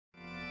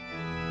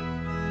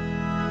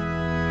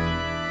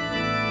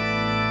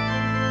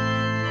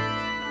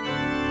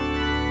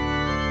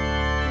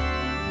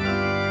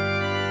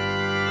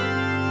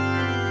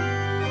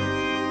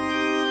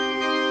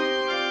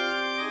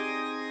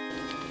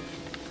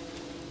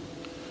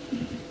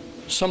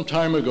Some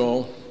time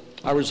ago,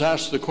 I was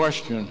asked the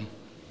question,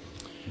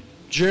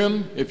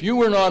 Jim, if you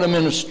were not a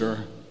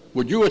minister,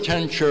 would you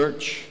attend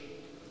church?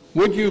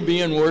 Would you be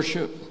in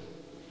worship?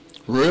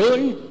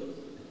 Really?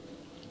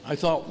 I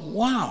thought,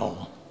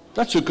 wow,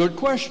 that's a good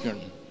question.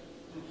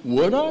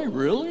 Would I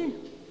really?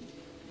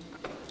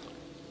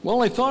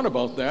 Well, I thought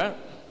about that.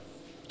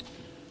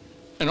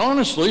 And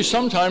honestly,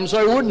 sometimes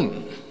I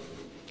wouldn't.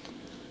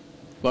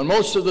 But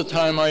most of the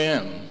time I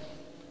am.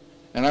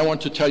 And I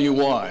want to tell you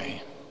why.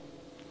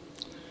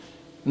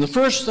 And the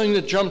first thing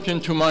that jumped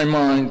into my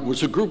mind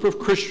was a group of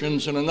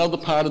Christians in another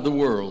part of the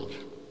world.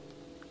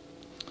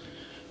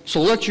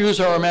 So let's use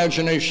our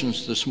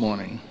imaginations this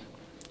morning.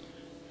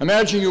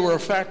 Imagine you were a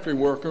factory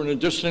worker in a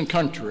distant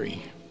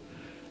country.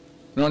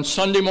 And on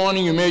Sunday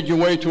morning, you made your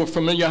way to a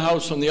familiar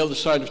house on the other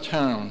side of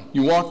town.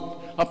 You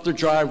walked up the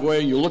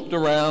driveway, you looked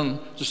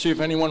around to see if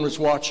anyone was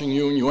watching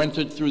you, and you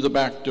entered through the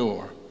back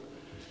door.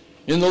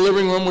 In the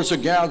living room was a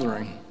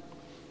gathering.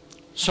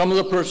 Some of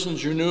the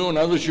persons you knew and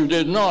others you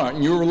did not,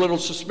 and you were a little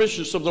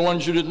suspicious of the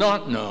ones you did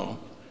not know,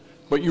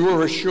 but you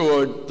were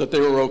assured that they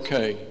were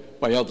okay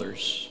by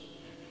others.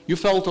 You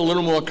felt a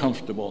little more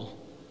comfortable.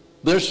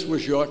 This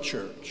was your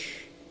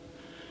church.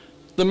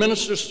 The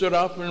minister stood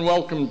up and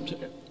welcomed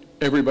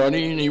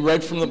everybody, and he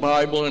read from the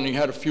Bible, and he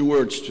had a few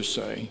words to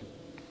say.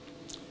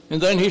 And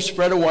then he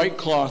spread a white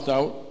cloth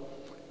out.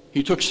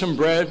 He took some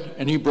bread,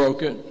 and he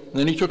broke it. And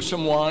then he took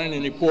some wine,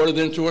 and he poured it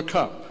into a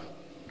cup.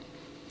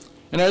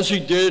 And as he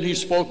did, he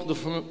spoke the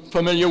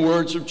familiar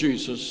words of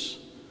Jesus.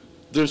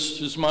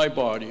 This is my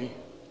body.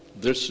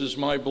 This is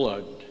my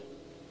blood.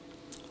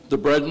 The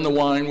bread and the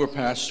wine were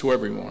passed to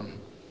everyone.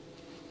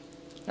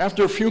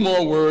 After a few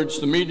more words,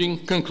 the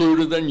meeting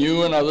concluded, and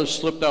you and others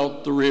slipped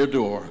out the rear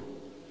door.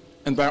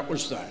 And that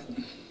was that.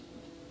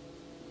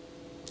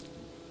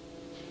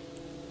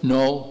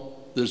 No,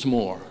 there's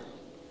more.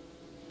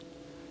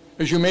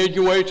 As you made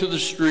your way to the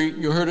street,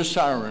 you heard a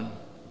siren,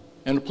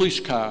 and a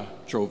police car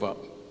drove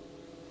up.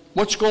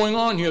 What's going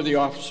on here, the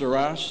officer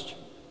asked.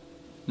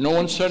 No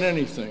one said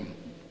anything,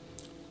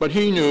 but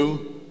he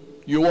knew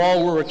you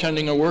all were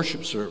attending a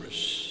worship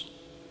service.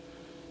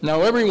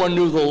 Now everyone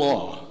knew the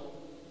law.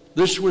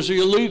 This was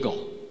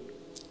illegal.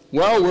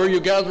 Well, were you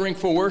gathering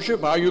for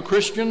worship? Are you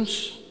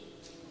Christians?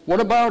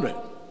 What about it?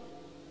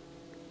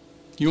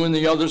 You and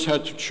the others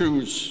had to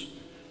choose.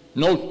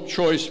 No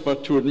choice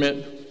but to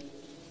admit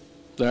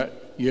that,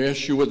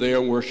 yes, you were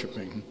there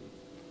worshiping.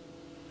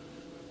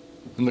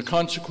 And the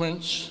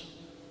consequence,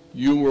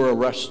 you were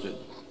arrested.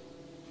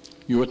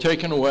 You were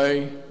taken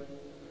away,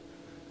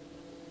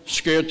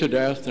 scared to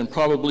death, and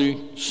probably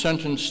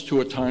sentenced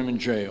to a time in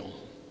jail.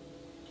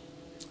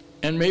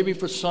 And maybe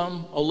for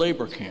some, a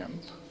labor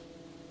camp.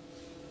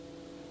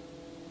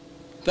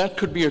 That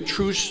could be a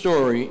true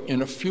story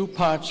in a few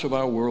parts of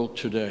our world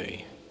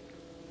today.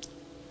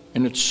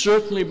 And it's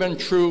certainly been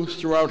true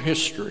throughout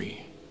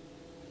history.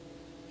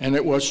 And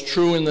it was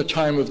true in the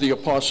time of the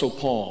Apostle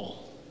Paul.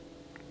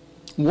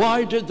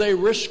 Why did they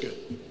risk it?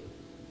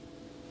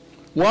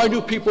 Why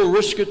do people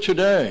risk it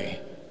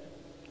today?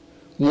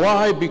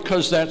 Why?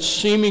 Because that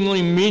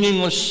seemingly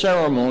meaningless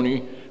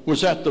ceremony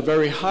was at the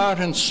very heart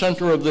and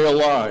center of their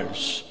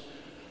lives.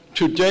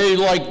 Today,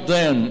 like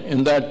then,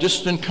 in that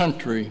distant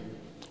country,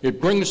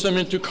 it brings them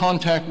into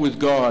contact with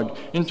God,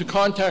 into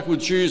contact with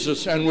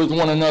Jesus and with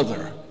one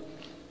another.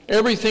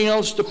 Everything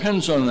else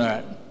depends on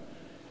that.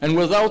 And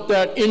without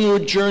that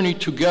inward journey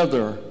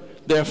together,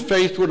 their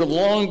faith would have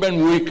long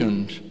been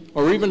weakened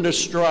or even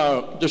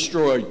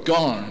destroyed,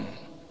 gone.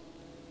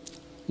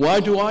 Why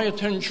do I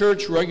attend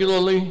church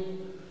regularly?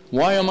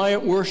 Why am I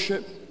at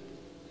worship?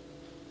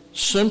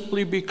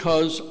 Simply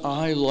because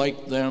I,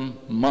 like them,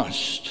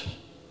 must.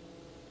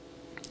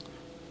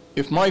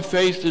 If my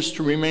faith is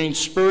to remain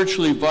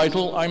spiritually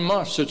vital, I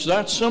must. It's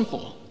that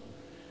simple.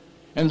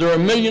 And there are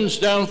millions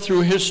down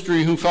through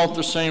history who felt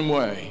the same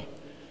way.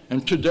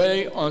 And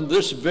today, on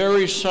this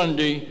very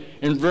Sunday,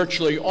 in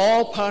virtually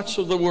all parts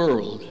of the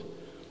world,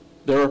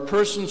 there are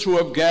persons who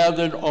have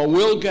gathered or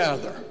will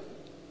gather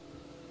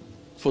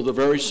for the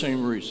very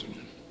same reason.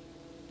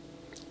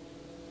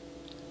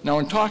 Now,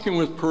 in talking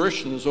with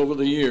parishioners over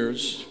the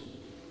years,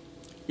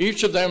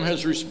 each of them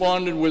has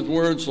responded with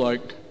words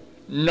like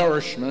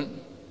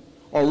nourishment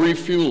or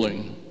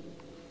refueling.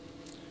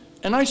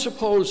 And I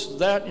suppose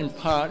that in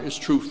part is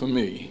true for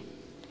me.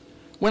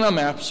 When I'm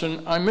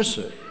absent, I miss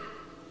it.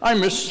 I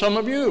miss some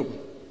of you.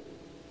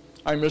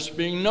 I miss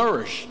being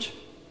nourished.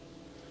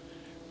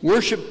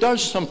 Worship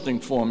does something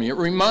for me. It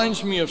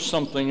reminds me of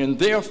something and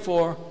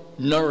therefore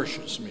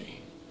nourishes me.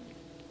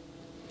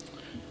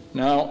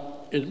 Now,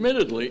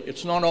 admittedly,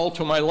 it's not all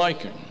to my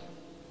liking.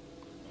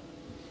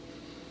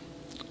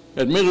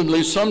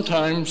 Admittedly,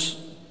 sometimes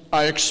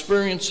I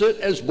experience it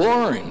as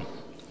boring.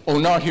 Oh,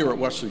 not here at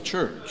Wesley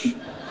Church.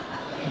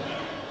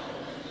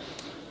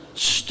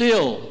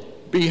 Still,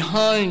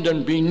 behind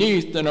and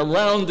beneath and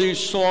around these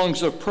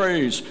songs of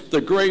praise,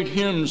 the great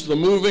hymns, the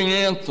moving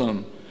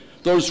anthem,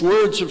 those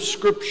words of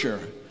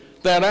Scripture,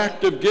 that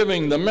act of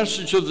giving, the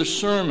message of the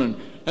sermon,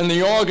 and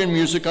the organ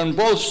music on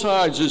both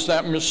sides is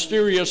that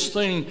mysterious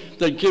thing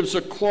that gives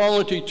a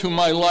quality to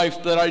my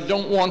life that I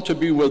don't want to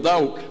be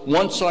without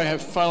once I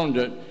have found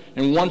it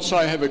and once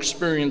I have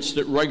experienced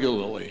it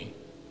regularly.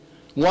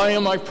 Why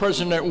am I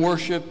present at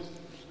worship?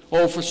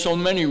 Oh, for so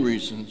many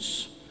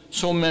reasons,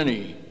 so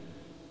many.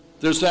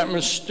 There's that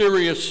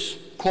mysterious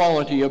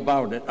quality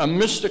about it, a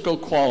mystical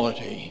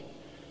quality.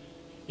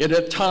 It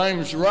at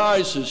times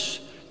rises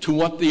to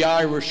what the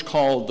Irish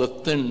call the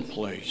thin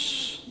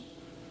place.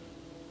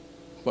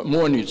 But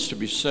more needs to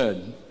be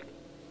said.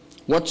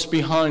 What's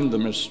behind the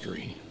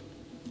mystery?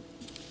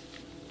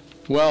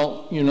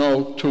 Well, you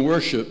know, to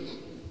worship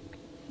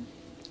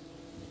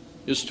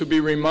is to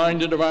be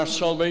reminded of our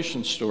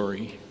salvation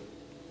story,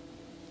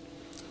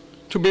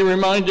 to be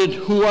reminded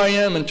who I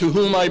am and to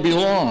whom I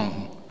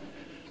belong,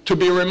 to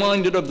be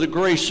reminded of the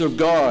grace of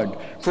God,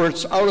 for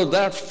it's out of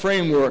that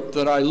framework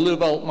that I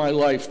live out my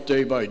life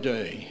day by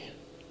day.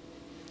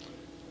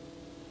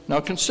 Now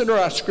consider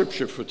our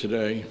scripture for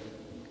today.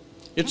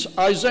 It's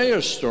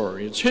Isaiah's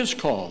story. It's his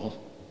call.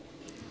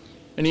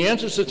 And he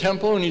enters the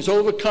temple and he's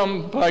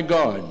overcome by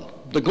God,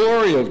 the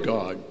glory of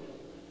God.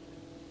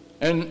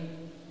 And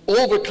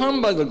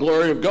overcome by the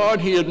glory of God,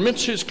 he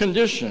admits his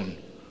condition.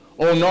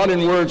 Oh, not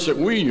in words that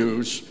we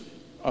use.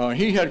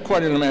 He had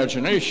quite an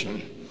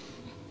imagination.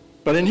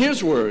 But in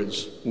his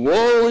words,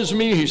 woe is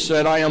me, he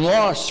said, I am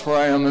lost, for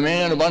I am a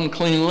man of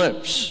unclean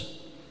lips.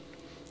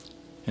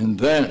 And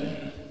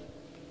then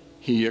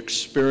he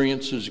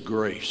experiences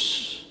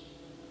grace.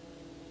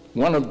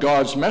 One of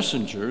God's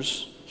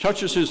messengers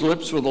touches his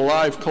lips with a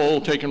live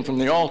coal taken from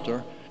the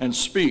altar and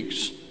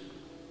speaks,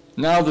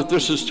 now that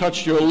this has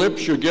touched your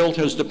lips, your guilt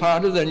has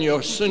departed and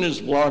your sin is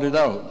blotted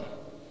out.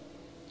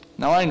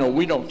 Now I know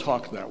we don't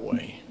talk that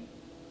way,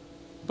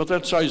 but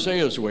that's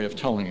Isaiah's way of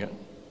telling it.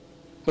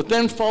 But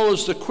then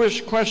follows the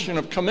question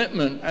of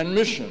commitment and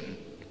mission.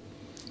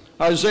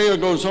 Isaiah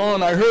goes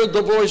on, I heard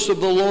the voice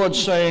of the Lord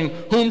saying,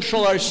 whom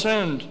shall I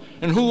send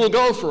and who will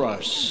go for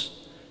us?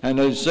 And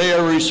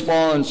Isaiah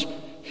responds,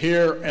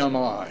 here am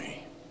I,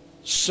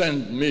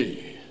 send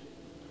me.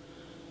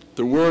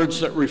 The words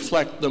that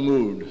reflect the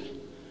mood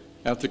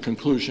at the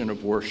conclusion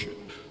of worship.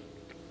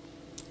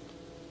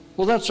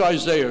 Well, that's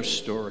Isaiah's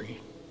story.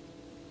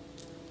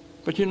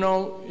 But you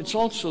know, it's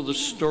also the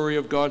story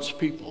of God's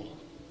people.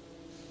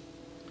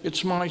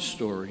 It's my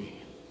story.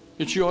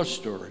 It's your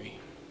story.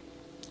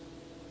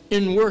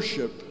 In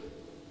worship,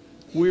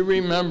 we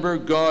remember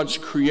God's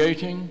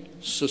creating,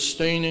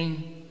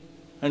 sustaining,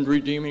 and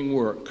redeeming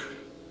work.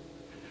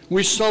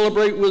 We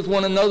celebrate with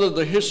one another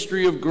the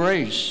history of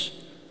grace.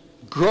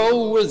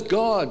 Grow with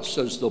God,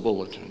 says the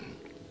bulletin.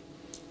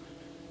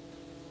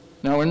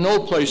 Now, in no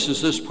place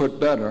is this put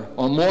better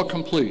or more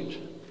complete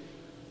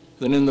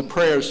than in the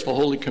prayers for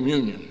Holy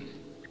Communion.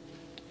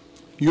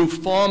 You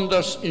formed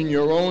us in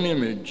your own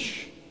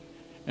image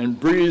and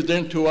breathed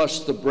into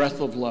us the breath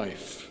of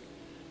life.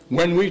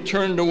 When we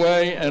turned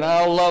away and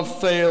our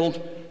love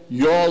failed,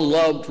 your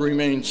love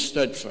remained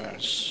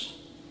steadfast.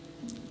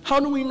 How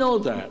do we know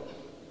that?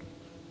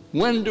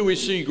 When do we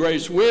see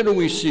grace? Where do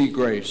we see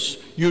grace?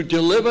 You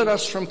delivered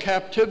us from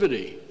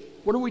captivity.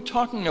 What are we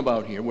talking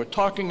about here? We're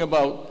talking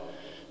about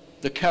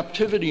the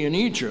captivity in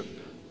Egypt.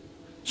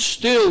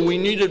 Still, we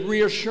needed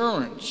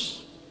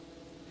reassurance.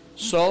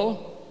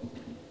 So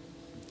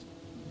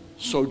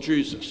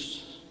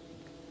Jesus,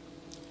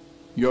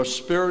 your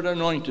Spirit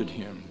anointed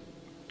him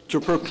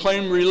to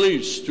proclaim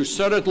release, to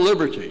set at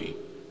liberty.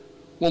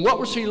 Well, what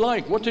was he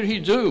like? What did he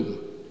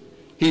do?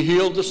 He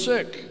healed the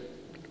sick.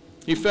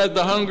 He fed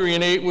the hungry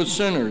and ate with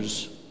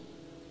sinners.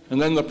 And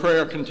then the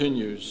prayer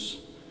continues.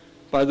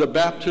 By the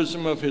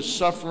baptism of his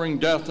suffering,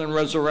 death, and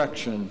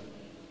resurrection,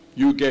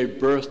 you gave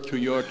birth to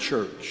your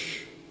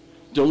church,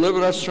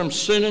 delivered us from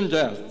sin and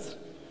death,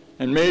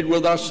 and made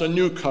with us a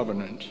new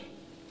covenant.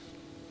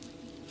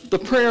 The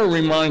prayer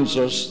reminds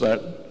us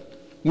that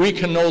we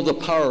can know the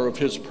power of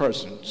his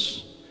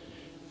presence.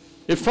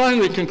 It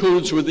finally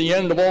concludes with the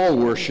end of all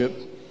worship,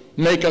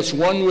 make us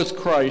one with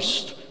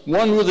Christ,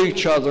 one with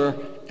each other,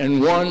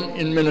 and one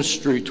in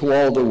ministry to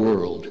all the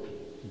world.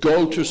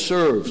 Go to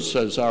serve,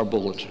 says our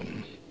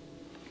bulletin.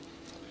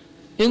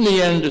 In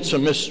the end, it's a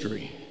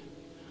mystery.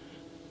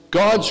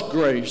 God's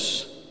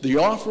grace, the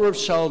offer of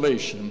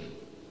salvation.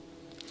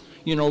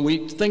 You know,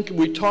 we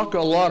talk a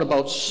lot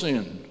about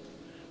sin,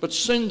 but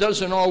sin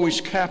doesn't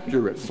always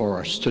capture it for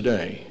us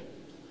today.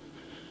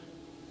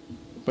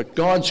 But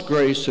God's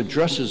grace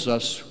addresses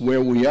us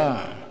where we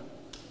are,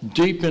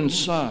 deep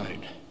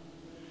inside.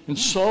 And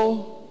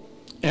so,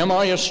 am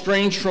I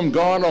estranged from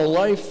God all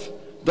life?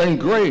 Then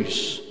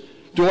grace.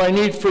 Do I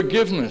need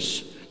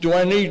forgiveness? Do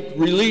I need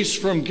release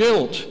from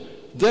guilt?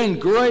 Then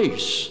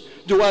grace.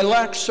 Do I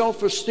lack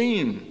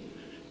self-esteem?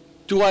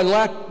 Do I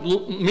lack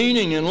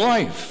meaning in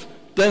life?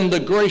 Then the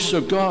grace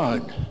of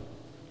God.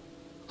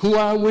 Who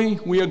are we?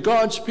 We are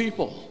God's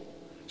people,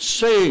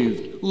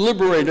 saved,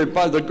 liberated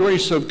by the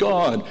grace of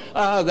God.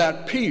 Ah,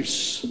 that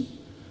peace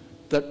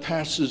that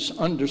passes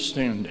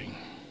understanding.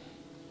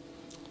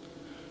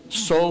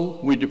 So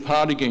we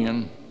depart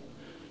again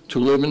to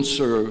live and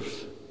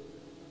serve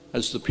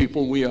as the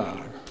people we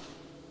are.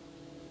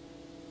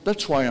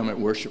 That's why I'm at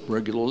worship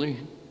regularly.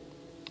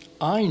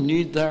 I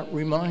need that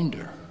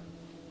reminder.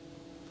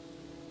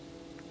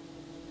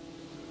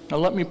 Now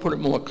let me put it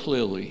more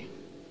clearly.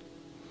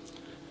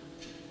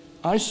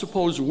 I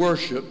suppose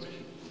worship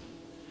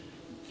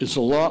is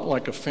a lot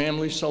like a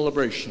family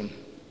celebration,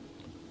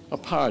 a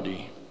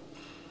party.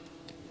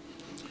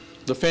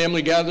 The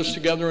family gathers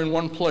together in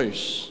one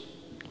place.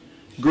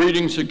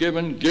 Greetings are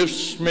given,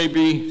 gifts may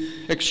be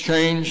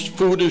exchanged,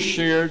 food is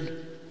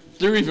shared.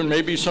 There even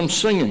may be some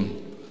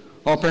singing,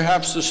 or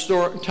perhaps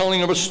the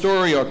telling of a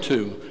story or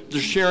two,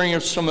 the sharing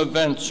of some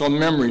events or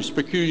memories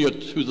peculiar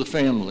to the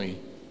family.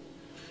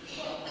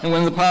 And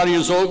when the party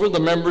is over, the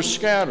members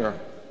scatter,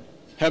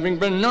 having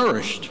been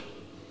nourished,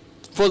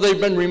 for they've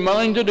been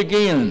reminded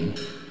again,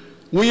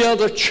 we are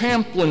the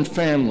Champlin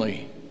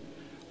family,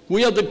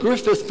 we are the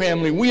Griffith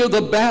family, we are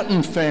the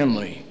Batten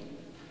family,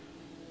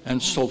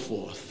 and so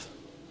forth.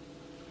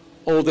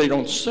 Oh, they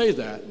don't say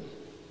that,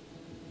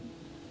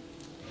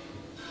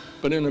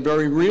 but in a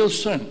very real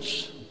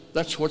sense,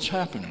 that's what's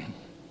happening.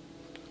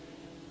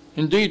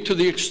 Indeed, to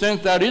the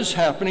extent that is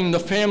happening, the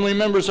family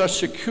members are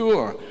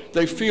secure.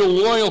 They feel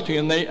loyalty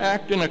and they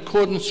act in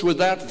accordance with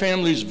that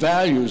family's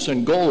values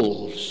and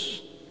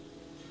goals.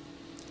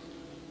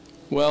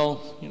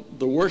 Well,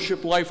 the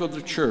worship life of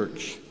the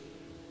church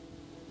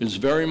is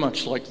very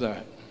much like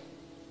that.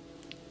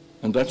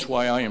 And that's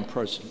why I am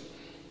present.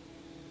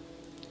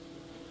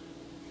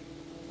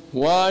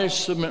 Why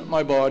submit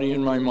my body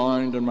and my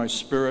mind and my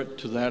spirit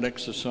to that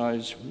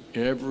exercise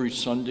every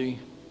Sunday?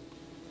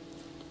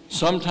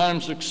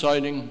 Sometimes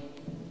exciting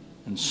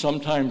and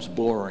sometimes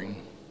boring.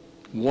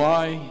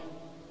 Why?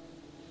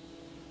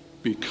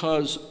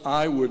 Because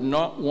I would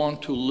not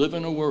want to live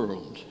in a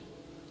world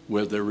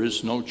where there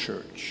is no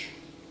church.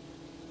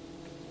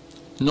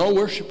 No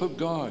worship of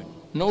God,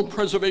 no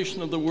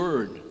preservation of the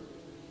Word.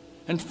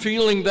 And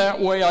feeling that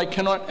way, I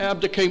cannot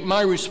abdicate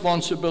my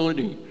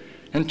responsibility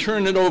and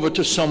turn it over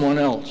to someone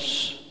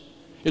else.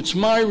 It's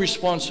my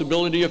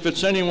responsibility if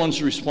it's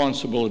anyone's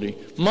responsibility.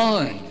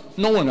 Mine,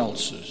 no one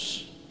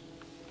else's.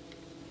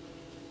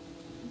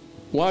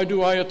 Why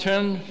do I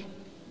attend?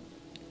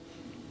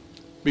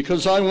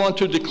 Because I want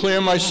to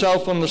declare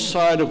myself on the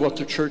side of what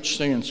the church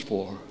stands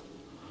for.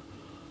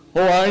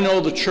 Oh, I know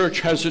the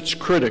church has its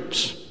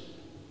critics,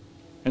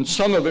 and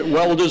some of it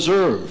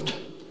well-deserved.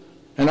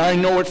 And I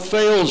know it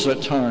fails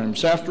at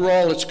times. After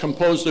all, it's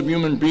composed of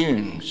human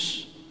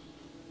beings.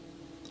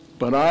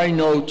 But I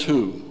know,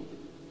 too,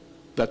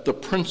 that the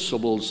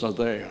principles are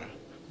there.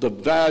 The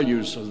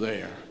values are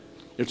there.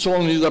 It's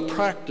only the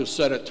practice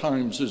that at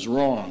times is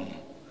wrong.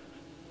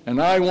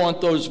 And I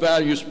want those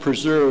values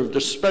preserved,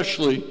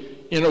 especially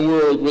in a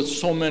world with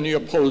so many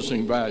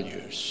opposing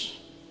values.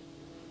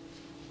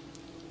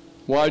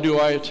 Why do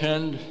I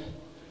attend?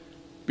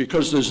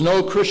 Because there's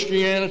no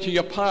Christianity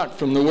apart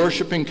from the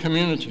worshiping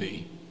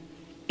community.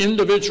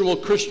 Individual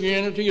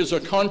Christianity is a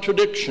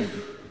contradiction.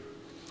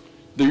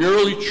 The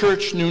early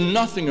church knew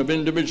nothing of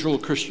individual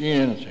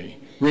Christianity.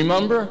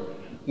 Remember,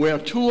 where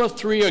 2 or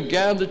 3 are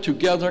gathered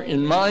together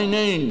in my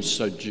name,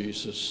 said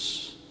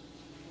Jesus.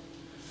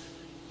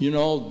 You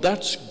know,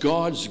 that's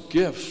God's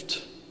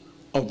gift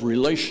of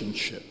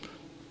relationship.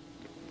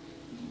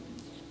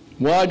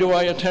 Why do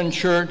I attend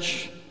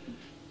church?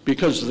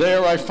 Because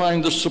there I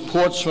find the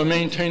supports for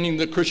maintaining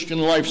the Christian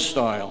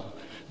lifestyle.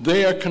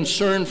 Their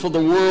concern for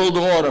the world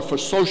order, for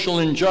social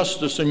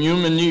injustice and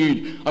human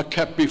need are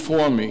kept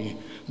before me.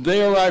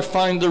 There I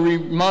find the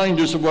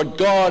reminders of what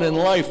God and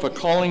life are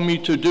calling me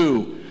to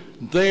do.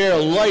 There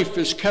life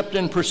is kept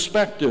in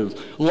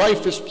perspective.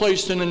 Life is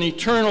placed in an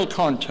eternal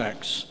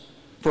context.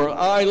 For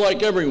I,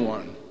 like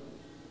everyone,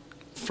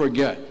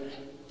 forget.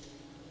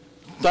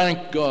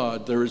 Thank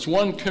God there is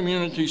one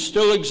community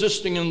still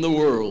existing in the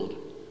world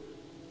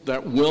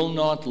that will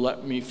not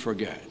let me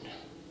forget.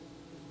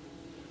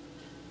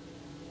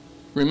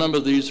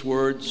 Remember these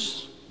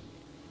words.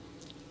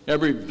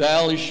 Every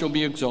valley shall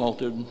be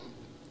exalted,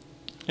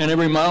 and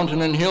every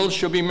mountain and hill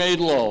shall be made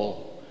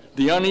low.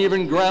 The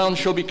uneven ground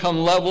shall become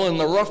level, and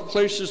the rough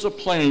places a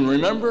plain.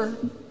 Remember?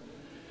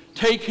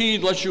 Take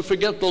heed lest you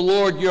forget the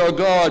Lord your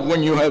God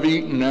when you have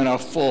eaten and are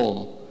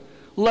full.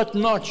 Let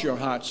not your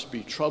hearts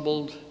be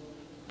troubled.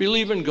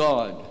 Believe in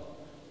God.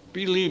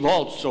 Believe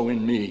also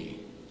in me.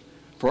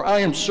 For I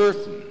am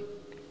certain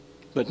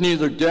that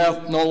neither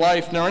death, nor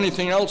life, nor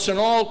anything else in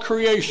all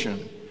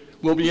creation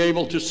will be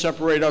able to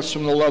separate us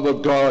from the love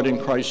of God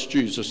in Christ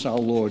Jesus our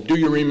Lord. Do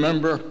you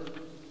remember?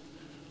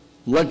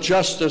 Let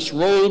justice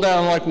roll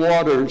down like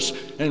waters,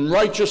 and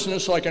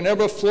righteousness like an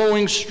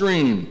ever-flowing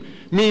stream.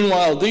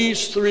 Meanwhile,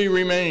 these 3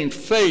 remain: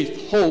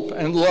 faith, hope,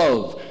 and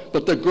love.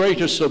 But the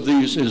greatest of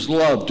these is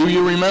love. Do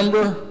you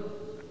remember?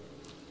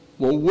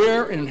 Well,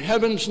 where in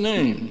heaven's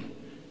name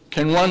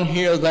can one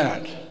hear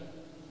that?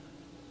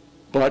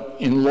 But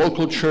in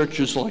local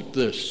churches like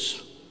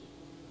this,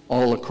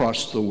 all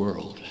across the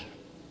world.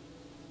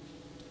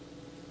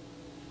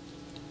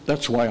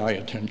 That's why I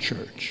attend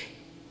church.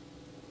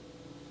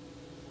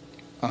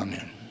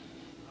 Amen.